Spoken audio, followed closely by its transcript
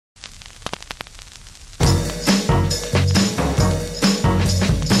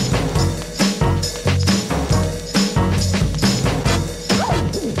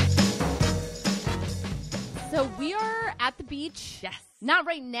Not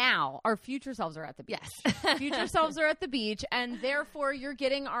right now. Our future selves are at the beach. Yes. Future selves are at the beach, and therefore you're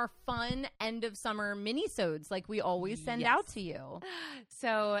getting our fun end of summer minisodes like we always send out to you.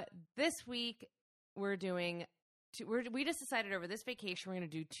 So this week we're doing... we just decided over this vacation we're going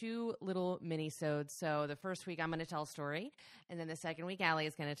to do 2 little minisodes. So the first week I'm going to tell a story, and then the second week Allie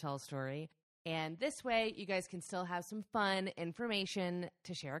is going to tell a story. And this way you guys can still have some fun information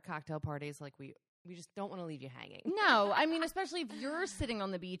to share at cocktail parties. Like we just don't want to leave you hanging. No, I mean, especially if you're sitting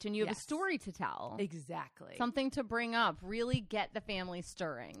on the beach and you have a story to tell. Exactly. Something to bring up. Really get the family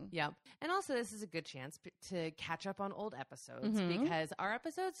stirring. Yep. And also this is a good chance to catch up on old episodes because our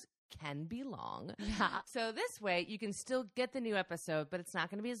episodes can be long. Yeah. So this way you can still get the new episode, but it's not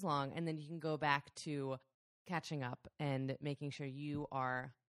going to be as long. And then you can go back to catching up and making sure you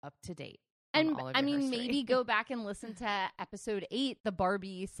are up to date. And I mean, maybe go back and listen to episode 8, the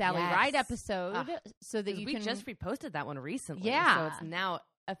Barbie Sally Ride episode, so that we just reposted that one recently. Yeah. So it's now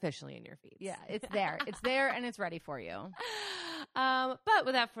officially in your feeds. Yeah, it's there. It's there and it's ready for you. But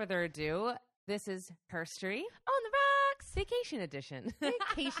without further ado, this is Herstory on the Rocks Vacation Edition.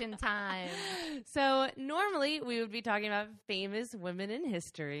 Vacation time. So normally we would be talking about famous women in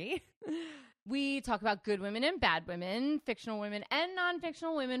history. We talk about good women and bad women, fictional women and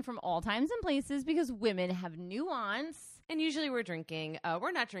non-fictional women from all times and places because women have nuance. And usually we're drinking.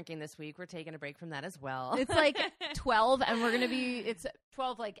 We're not drinking this week. We're taking a break from that as well. It's like 12 and we're going to be, it's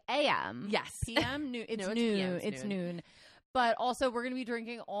 12 like a.m. Yes. p.m. It's no, noon. PM, it's noon. But also we're going to be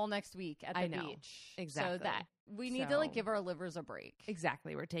drinking all next week at the beach. Exactly. So that we need to like give our livers a break.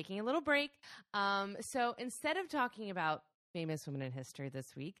 Exactly. We're taking a little break. So instead of talking about famous women in history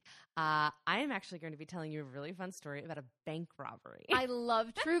this week, I am actually going to be telling you a really fun story about a bank robbery. I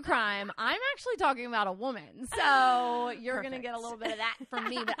love true crime. I'm actually talking about a woman, so you're going to get a little bit of that from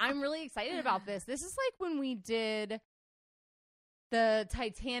me, but I'm really excited about this. This is like when we did the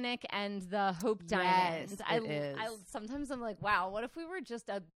Titanic and the Hope Diamond. Sometimes I'm like, wow, what if we were just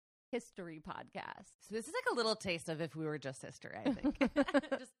a history podcast? So this is like a little taste of if we were just history, I think.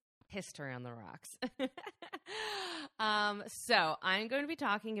 Just history on the rocks. So I'm going to be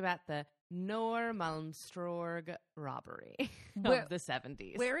talking about the Norrmalmstorg Robbery of the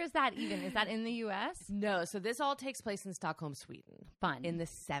 70s. Where is that even? Is that in the U.S.? No. So this all takes place in Stockholm, Sweden. Fun. In the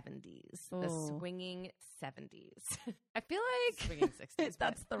 70s. The swinging 70s. I feel like swinging 60s.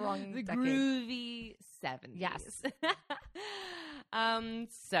 That's the wrong The decade. groovy 70s. Yes.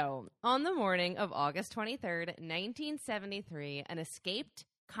 So on the morning of August 23rd, 1973, an escaped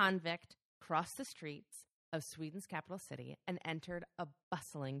convict crossed the streets of Sweden's capital city and entered a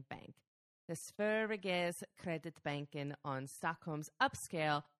bustling bank, the Sveriges Kreditbanken on Stockholm's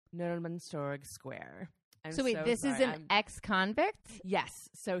upscale Norrmalmstorg Square. This is an ex-convict? Yes.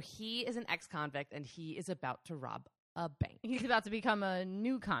 So he is an ex-convict and he is about to rob a bank. He's about to become a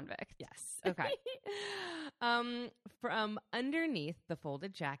new convict. Yes. Okay. From underneath the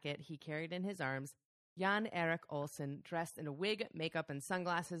folded jacket he carried in his arms, Jan Erik Olsen, dressed in a wig, makeup, and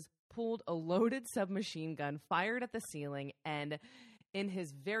sunglasses, pulled a loaded submachine gun, fired at the ceiling, and in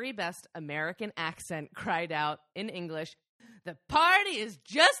his very best American accent cried out in English, "The party has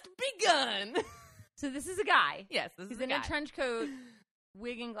just begun!" So this is a guy. Yes, this is a guy. He's in a trench coat,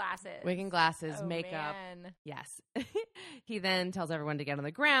 wig and glasses. Wig and glasses, oh, makeup. Man. Yes. He then tells everyone to get on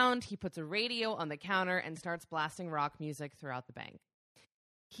the ground. He puts a radio on the counter and starts blasting rock music throughout the bank.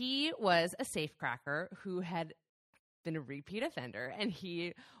 He was a safecracker who had been a repeat offender, and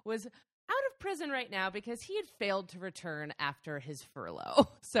he was out of prison right now because he had failed to return after his furlough.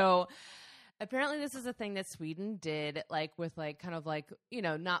 So apparently this is a thing that Sweden did, like with like kind of like, you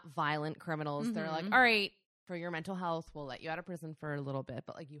know, not violent criminals. Mm-hmm. They're like, all right, for your mental health, we'll let you out of prison for a little bit,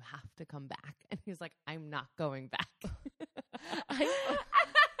 but like you have to come back. And he's like, I'm not going back.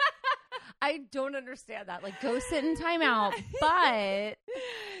 I don't understand that. Like, go sit in timeout. But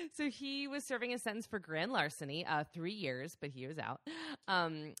so he was serving a sentence for grand larceny, 3 years, but he was out.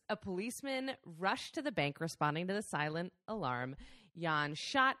 A policeman rushed to the bank responding to the silent alarm. Jan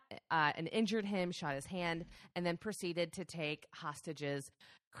shot and injured him, shot his hand, and then proceeded to take hostages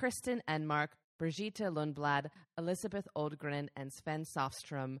Kristen Enmark, Brigitte Lundblad, Elizabeth Oldgren, and Sven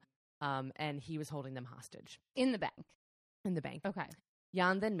Sofstrom, and he was holding them hostage. In the bank? In the bank. Okay.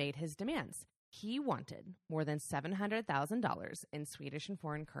 Jan then made his demands. He wanted more than $700,000 in Swedish and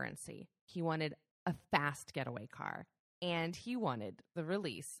foreign currency. He wanted a fast getaway car. And he wanted the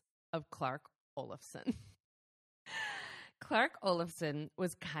release of Clark Olofsson. Clark Olofsson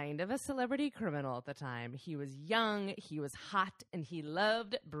was kind of a celebrity criminal at the time. He was young, he was hot, and he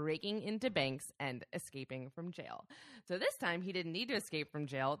loved breaking into banks and escaping from jail. So this time he didn't need to escape from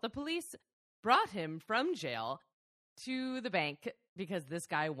jail. The police brought him from jail to the bank because this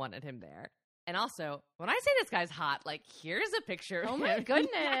guy wanted him there. And also, when I say this guy's hot, like, here's a picture of him. Oh my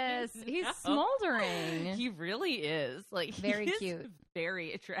goodness. He's smoldering. He really is. Like, very cute.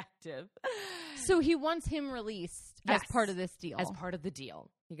 Very attractive. So he wants him released as part of this deal. As part of the deal.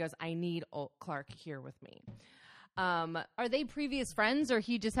 He goes, I need Clark here with me. Are they previous friends, or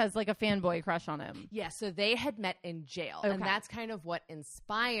he just has like a fanboy crush on him? Yeah, so they had met in jail. Okay. And that's kind of what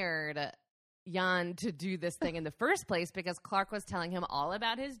inspired Jan to do this thing in the first place, because Clark was telling him all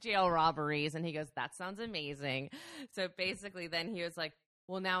about his jail robberies, and he goes, that sounds amazing. So basically then he was like,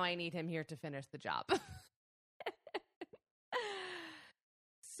 well, now I need him here to finish the job.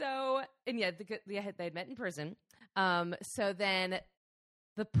 So, and yeah, they had met in prison. So then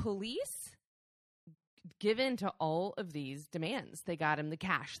the police give in to all of these demands. They got him the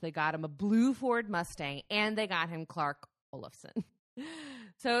cash. They got him a blue Ford Mustang, and they got him Clark Olofsson.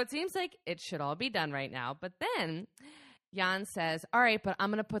 So it seems like it should all be done right now. But then Jan says, all right, but I'm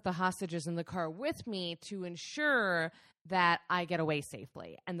going to put the hostages in the car with me to ensure that I get away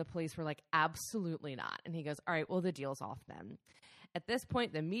safely. And the police were like, absolutely not. And he goes, all right, well, the deal's off then. At this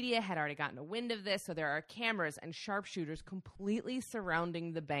point, the media had already gotten a wind of this, so there are cameras and sharpshooters completely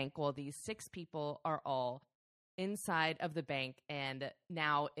surrounding the bank while these 6 people are all inside of the bank and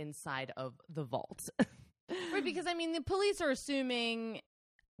now inside of the vault. Right, because, I mean, the police are assuming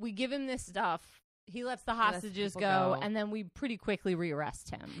we give him this stuff, he lets the hostages go, and then we pretty quickly rearrest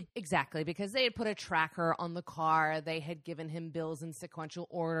him. Exactly, because they had put a tracker on the car. They had given him bills in sequential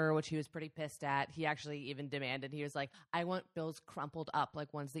order, which he was pretty pissed at. He actually even demanded, he was like, I want bills crumpled up,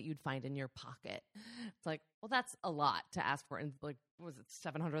 like ones that you'd find in your pocket. It's like, well, that's a lot to ask for. And like, what was it,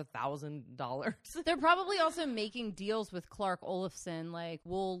 $700,000? They're probably also making deals with Clark Olofsson, like,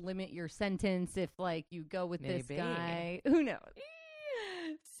 we'll limit your sentence if, like, you go with this guy. Who knows?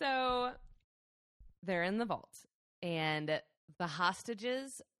 So they're in the vault, and the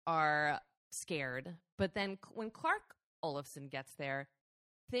hostages are scared. But then when Clark Olofsson gets there,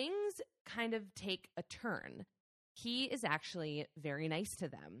 things kind of take a turn. He is actually very nice to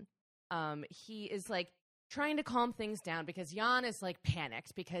them. He is like trying to calm things down because Jan is like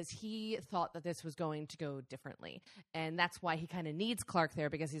panicked because he thought that this was going to go differently. And that's why he kind of needs Clark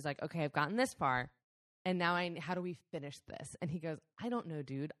there, because he's like, okay, I've gotten this far. And now how do we finish this? And he goes, I don't know,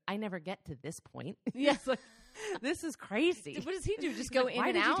 dude. I never get to this point. Yeah. Like, this is crazy. What does he do? Just go in and out?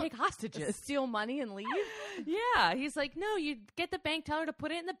 Why did you take hostages? Steal money and leave? Yeah. He's like, no, you get the bank teller to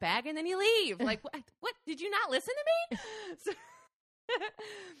put it in the bag and then you leave. Like, what? Did you not listen to me? So,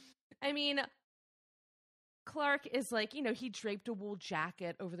 I mean, Clark is like, he draped a wool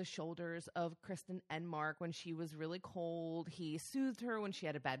jacket over the shoulders of Kristen Enmark when she was really cold. He soothed her when she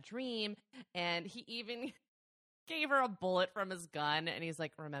had a bad dream. And he even gave her a bullet from his gun. And he's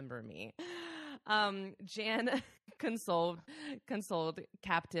like, remember me. Jan consoled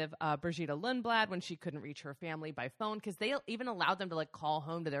captive Brigitte Lundblad when she couldn't reach her family by phone, because they even allowed them to like call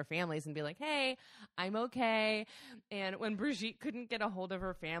home to their families and be like, hey, I'm okay. And when Brigitte couldn't get a hold of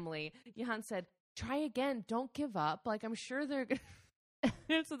her family, Jan said, try again. Don't give up. Like, I'm sure they're going to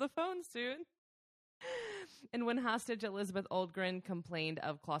answer the phone soon. And when hostage Elizabeth Oldgren complained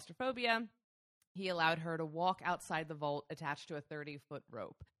of claustrophobia, he allowed her to walk outside the vault attached to a 30-foot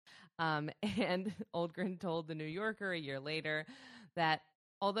rope. And Oldgren told The New Yorker a year later that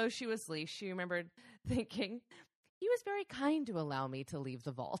although she was leashed, she remembered thinking, he was very kind to allow me to leave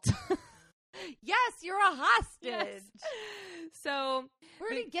the vault. Yes, you're a hostage. Yes. So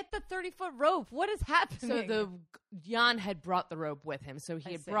where did he get the 30-foot rope? What is happening? So Jan had brought the rope with him. So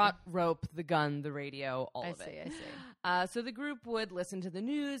he had brought rope, the gun, the radio, all of it. I see. So the group would listen to the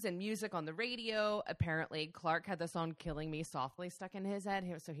news and music on the radio. Apparently, Clark had the song Killing Me Softly stuck in his head.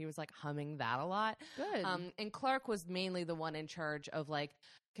 So he was like humming that a lot. Good. And Clark was mainly the one in charge of like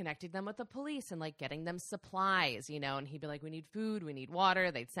connecting them with the police and like getting them supplies, and he'd be like, we need food, we need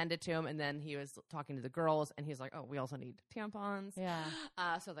water. They'd send it to him. And then he was talking to the girls and he's like, oh, we also need tampons. Yeah.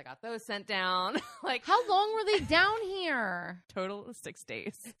 So they got those sent down. Like, how long were they down here? Total of 6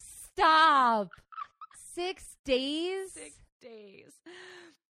 days. Stop. 6 days? 6 days.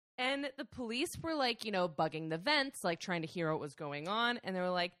 And the police were like, bugging the vents, like trying to hear what was going on. And they were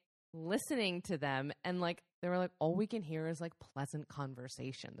like listening to them. And like, they were like, all we can hear is like pleasant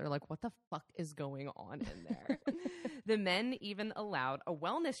conversation. They're like, what the fuck is going on in there? The men even allowed a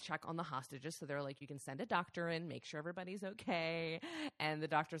wellness check on the hostages. So they're like, you can send a doctor in, make sure everybody's okay. And the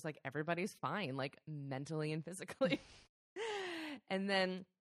doctor's like, everybody's fine, like mentally and physically. And then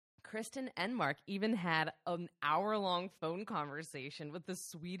Kristen Enmark even had an hour-long phone conversation with the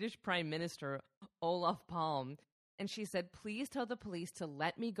Swedish Prime Minister, Olof Palme. And she said, please tell the police to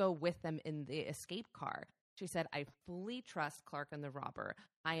let me go with them in the escape car. She said, I fully trust Clark and the robber.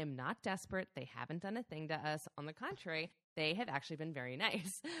 I am not desperate. They haven't done a thing to us. On the contrary, they have actually been very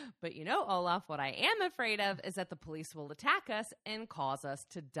nice. But you know, Olaf, what I am afraid of is that the police will attack us and cause us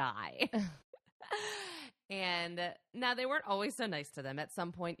to die. And now they weren't always so nice to them. At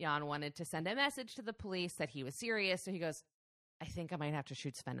some point, Jan wanted to send a message to the police that he was serious. So he goes, I think I might have to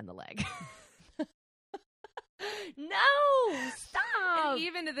shoot Sven in the leg. No, stop. And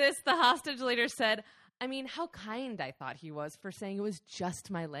even to this, the hostage leader said, I mean, how kind I thought he was for saying it was just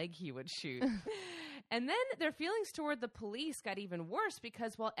my leg he would shoot. And then their feelings toward the police got even worse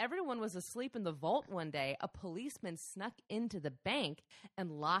because while everyone was asleep in the vault one day, a policeman snuck into the bank and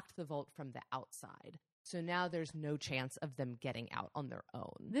locked the vault from the outside. So now there's no chance of them getting out on their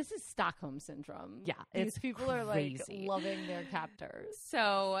own. This is Stockholm Syndrome. Yeah. These people crazy. Are like loving their captors.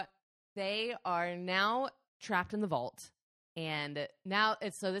 So they are now trapped in the vault. And now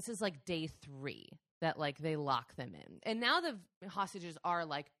this is like day 3 that like they lock them in. And now the hostages are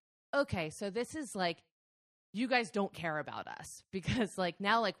like, okay, so this is like, you guys don't care about us because like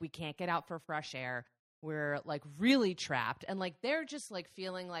now like we can't get out for fresh air. We're like really trapped. And like they're just like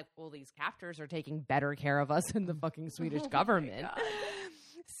feeling like, well, these captors are taking better care of us than the fucking Swedish government.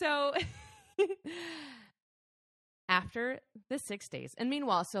 So after the 6 days, and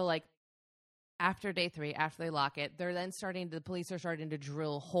meanwhile, so like after day 3, after they lock it, the police are starting to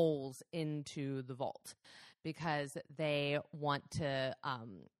drill holes into the vault because they want to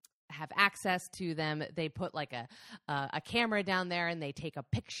have access to them. They put like a camera down there and they take a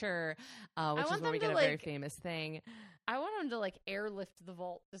picture, which is where we get a very famous thing. I want them to like airlift the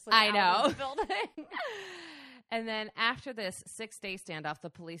vault. Just like I know. The building. And then after this 6-day standoff,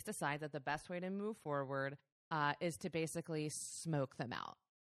 the police decide that the best way to move forward is to basically smoke them out.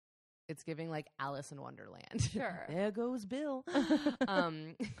 It's giving like Alice in Wonderland. Sure. There goes Bill.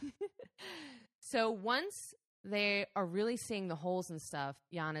 So once they are really seeing the holes and stuff,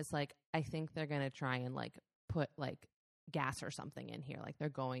 Jan is like, I think they're going to try and like put like gas or something in here. Like they're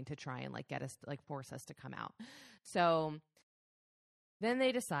going to try and like get us, like force us to come out. So then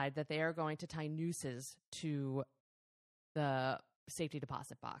they decide that they are going to tie nooses to the safety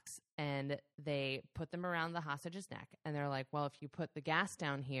deposit box and they put them around the hostage's neck. And they're like, well, if you put the gas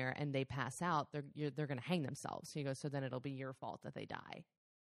down here and they pass out, they're going to hang themselves. So he goes, so then it'll be your fault that they die.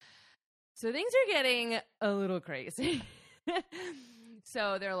 So things are getting a little crazy.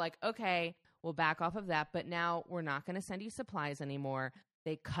 So they're like, okay, we'll back off of that. But now we're not going to send you supplies anymore.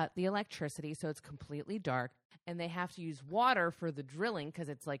 They cut the electricity so it's completely dark. And they have to use water for the drilling because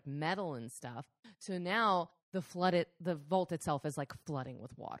it's like metal and stuff. So now the vault itself is like flooding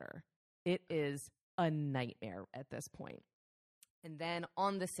with water. It is a nightmare at this point. And then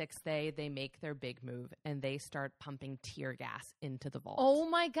on the 6th day, they make their big move and they start pumping tear gas into the vault. Oh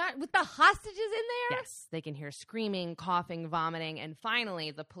my God. With the hostages in there? Yes. They can hear screaming, coughing, vomiting. And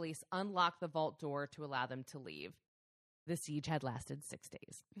finally, the police unlock the vault door to allow them to leave. The siege had lasted 6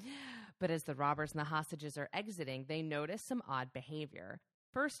 days. But as the robbers and the hostages are exiting, they notice some odd behavior.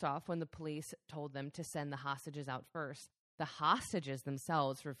 First off, when the police told them to send the hostages out first, the hostages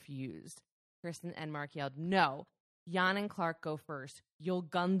themselves refused. Kristen and Mark yelled, no. Jan and Clark go first. You'll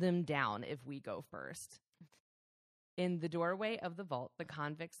gun them down if we go first. In the doorway of the vault, the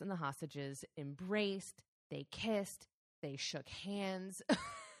convicts and the hostages embraced, they kissed, they shook hands.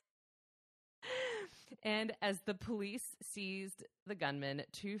 And as the police seized the gunmen,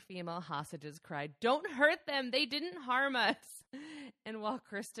 2 female hostages cried, don't hurt them, they didn't harm us. And while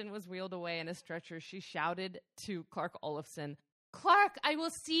Kristen was wheeled away in a stretcher, she shouted to Clark Olofsson, Clark, I will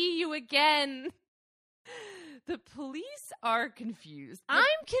see you again. The police are confused. I'm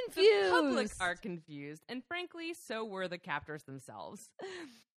confused. The public are confused. And frankly, so were the captors themselves.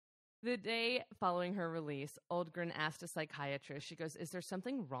 The day following her release, Oldgren asked a psychiatrist, she goes, is there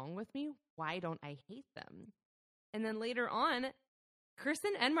something wrong with me? Why don't I hate them? And then later on,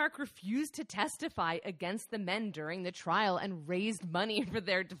 Kirsten and Mark refused to testify against the men during the trial and raised money for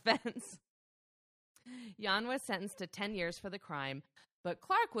their defense. Jan was sentenced to 10 years for the crime, but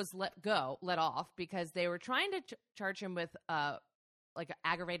Clark was let off because they were trying to charge him with like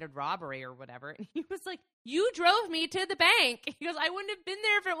aggravated robbery or whatever. And he was like, you drove me to the bank. He goes, I wouldn't have been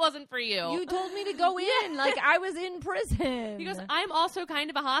there if it wasn't for you. You told me to go in like I was in prison. He goes, I'm also kind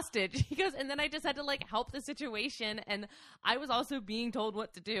of a hostage. He goes, and then I just had to like help the situation. And I was also being told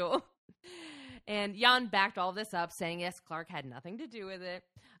what to do. And Jan backed all of this up, saying, yes, Clark had nothing to do with it.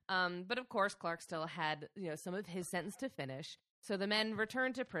 But of course, Clark still had, some of his sentence to finish. So the men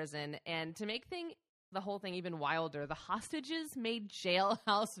returned to prison. And to make the whole thing even wilder, the hostages made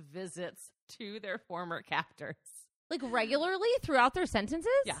jailhouse visits to their former captors. Like regularly throughout their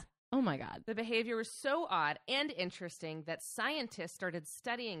sentences? Yeah. Oh my God. The behavior was so odd and interesting that scientists started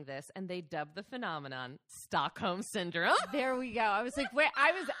studying this, and they dubbed the phenomenon Stockholm Syndrome. There we go. I was like, wait,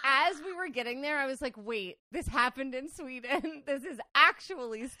 as we were getting there, I was like, wait, this happened in Sweden. This is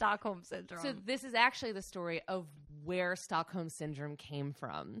actually Stockholm Syndrome. So this is actually the story of where Stockholm Syndrome came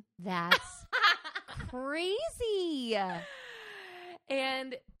from. That's crazy.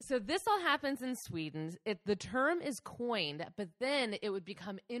 And so this all happens in Sweden. The term is coined, but then it would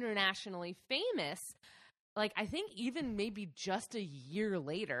become internationally famous, like I think even maybe just a year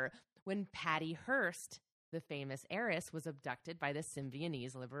later, when Patty Hearst, the famous heiress, was abducted by the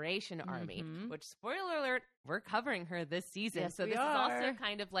Symbionese Liberation Army, which, spoiler alert, we're covering her this season. Yes, so this are. is also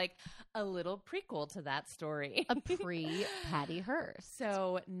kind of like a little prequel to that story. A pre-Patty Hearst.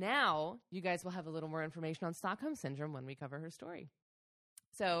 So now you guys will have a little more information on Stockholm Syndrome when we cover her story.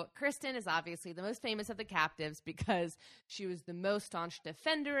 So Kristen is obviously the most famous of the captives because she was the most staunch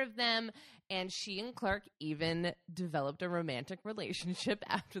defender of them, and she and Clark even developed a romantic relationship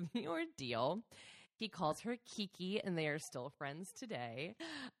after the ordeal. He calls her Kiki, and they are still friends today.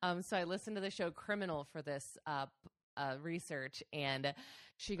 So I listened to the show Criminal for this research, and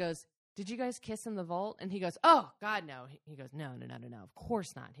she goes, "Did you guys kiss in the vault?" And he goes, "Oh, God, no." He goes, No, of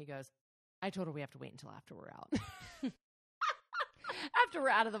course not. He goes, "I told her we have to wait until after we're out." After we're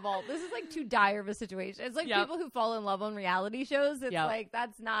out of the vault. This is like too dire of a situation. It's like people who fall in love on reality shows. It's like,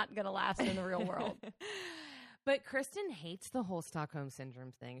 that's not going to last in the real world. But Kristen hates the whole Stockholm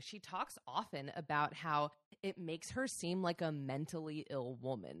Syndrome thing. She talks often about how it makes her seem like a mentally ill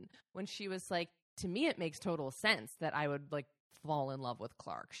woman. When she was like, to me, it makes total sense that I would like fall in love with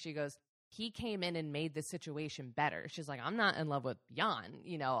Clark. She goes, he came in and made the situation better. She's like, I'm not in love with Jan.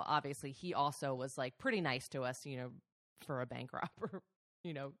 You know, obviously he also was like pretty nice to us, you know, for a bank robber,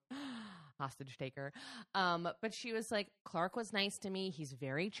 you know, hostage taker. But she was like, Clark was nice to me. He's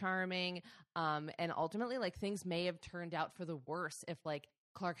very charming. And ultimately, like, things may have turned out for the worse if, like,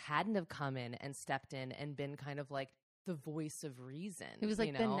 Clark hadn't have come in and stepped in and been kind of like the voice of reason. It was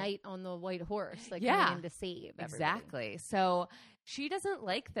like the knight on the white horse, like coming in to save everybody. Exactly. So she doesn't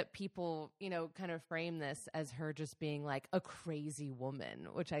like that people, you know, kind of frame this as her just being like a crazy woman,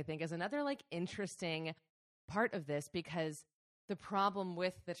 which I think is another like interesting part of this, because the problem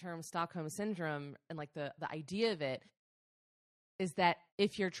with the term Stockholm Syndrome and like the idea of it is that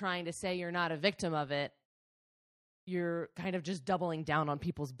if you're trying to say you're not a victim of it, you're kind of just doubling down on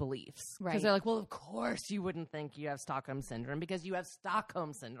people's beliefs. Right. Because they're like, well, of course you wouldn't think you have Stockholm Syndrome because you have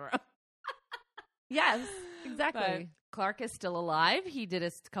Stockholm Syndrome. Yes, exactly. But Clark is still alive. He did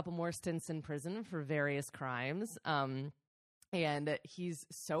a couple more stints in prison for various crimes. And he's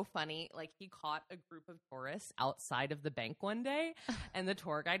so funny. Like, he caught a group of tourists outside of the bank one day, and the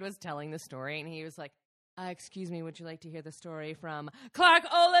tour guide was telling the story, and he was like, excuse me, would you like to hear the story from Clark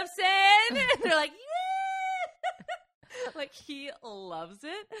Olofsson? And they're like, yeah! Like, he loves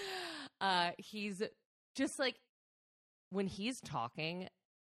it. He's just like, when he's talking,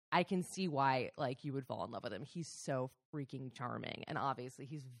 I can see why, like, you would fall in love with him. He's so freaking charming, and obviously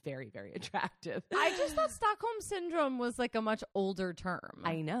he's very, very attractive. I just thought Stockholm Syndrome was like a much older term.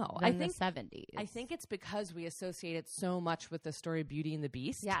 I know. I think the 70s. I think it's because we associate it so much with the story Beauty and the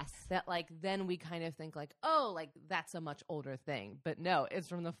Beast. Yes. That, like, then we kind of think, like, oh, like, that's a much older thing. But no, it's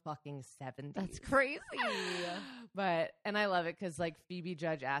from the fucking 70s. That's crazy. And I love it because, like, Phoebe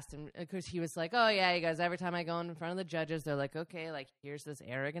Judge asked him, because he was like, oh, yeah, you guys, every time I go in front of the judges, they're like, okay, like, here's this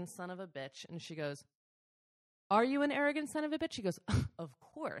arrogant son of a bitch. And she goes, are you an arrogant son of a bitch? He goes, of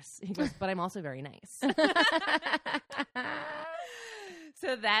course. He goes, but I'm also very nice.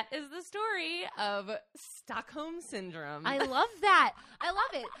 So that is the story of Stockholm Syndrome. I love that. I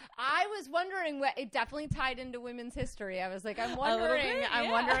love it. I was wondering what it definitely tied into women's history. I was like, I'm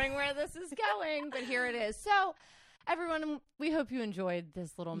wondering where this is going, but here it is. So everyone, we hope you enjoyed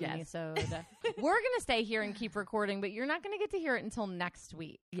this little minisode. We're going to stay here and keep recording, but you're not going to get to hear it until next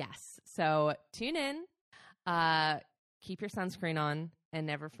week. Yes. So tune in. Keep your sunscreen on, and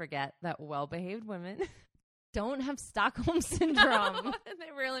never forget that well-behaved women don't have Stockholm Syndrome.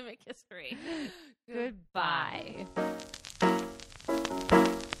 They really make history. Goodbye.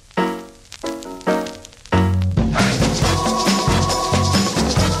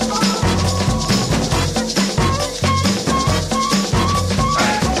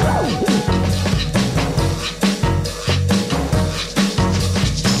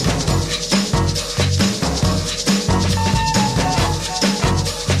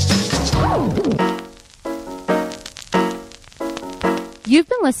 You've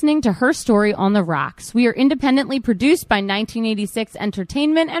been listening listening to Her Story on the Rocks. We are independently produced by 1986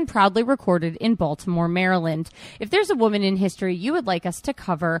 Entertainment and proudly recorded in Baltimore, Maryland. If there's a woman in history you would like us to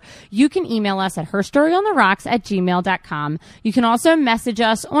cover, you can email us at herstoryontheRocks@gmail.com. You can also message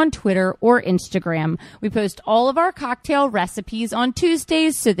us on Twitter or Instagram. We post all of our cocktail recipes on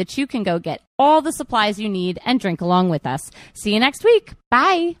Tuesdays so that you can go get all the supplies you need and drink along with us. See you next week.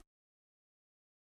 Bye.